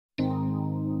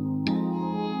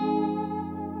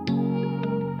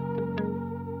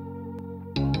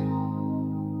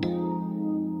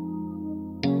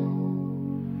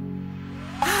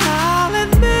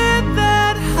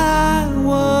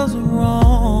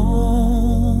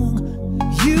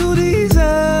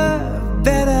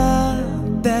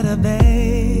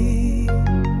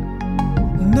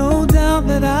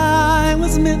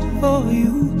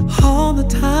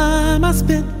I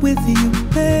spent with you,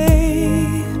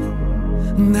 babe,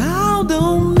 now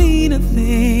don't mean a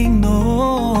thing,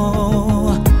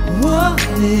 no. What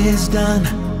is done,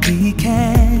 we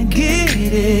can't get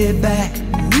it back.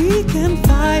 We can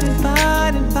fight and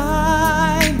fight and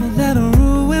fight, but that'll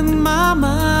ruin my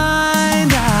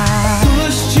mind. I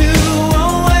pushed you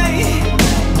away,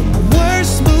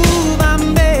 worst move I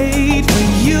made for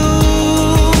you.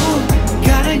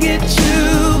 Gotta get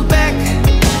you back.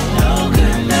 No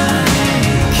good night.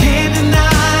 Can't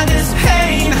deny this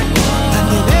pain. I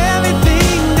did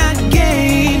everything I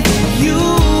gained for you.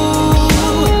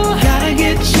 Gotta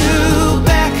get you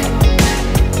back.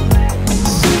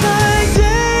 So like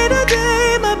day to day,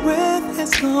 my breath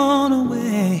has gone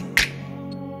away.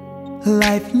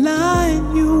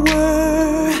 Lifeline you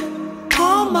were,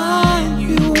 all mine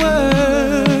you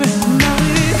were. Now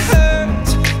it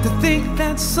hurts to think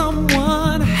that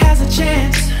someone has a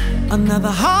chance. Another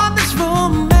heartless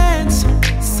romance,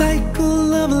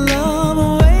 cycle of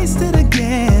love wasted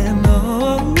again.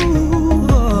 Oh,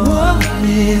 what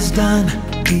is done,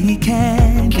 we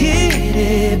can't get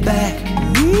it back.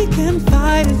 We can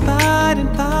fight and fight and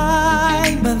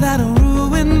fight, but that'll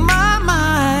ruin my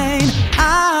mind.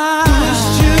 I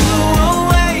pushed you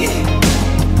away,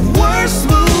 worst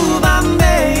move I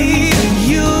made for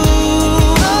you.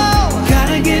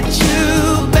 Gotta get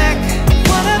you back,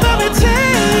 whatever it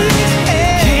takes.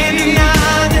 Can't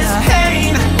deny this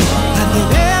pain. I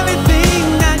did everything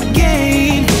I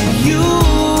gained for you.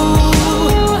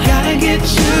 Gotta get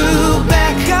you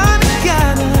back.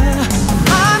 Gotta.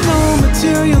 I know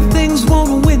material things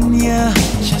won't win ya.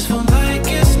 Just one like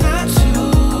it's not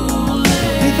too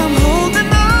late. If I'm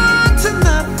holding on to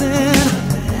nothing,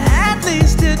 at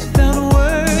least it felt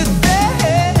worth it.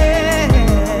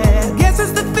 Guess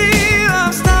it's the fear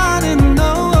of starting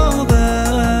over.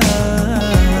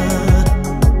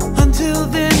 Until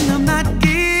then, I'm not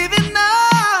giving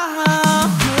up.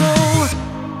 No.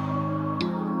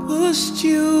 Pushed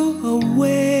you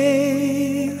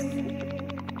away.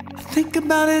 I think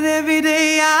about it every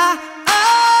day. I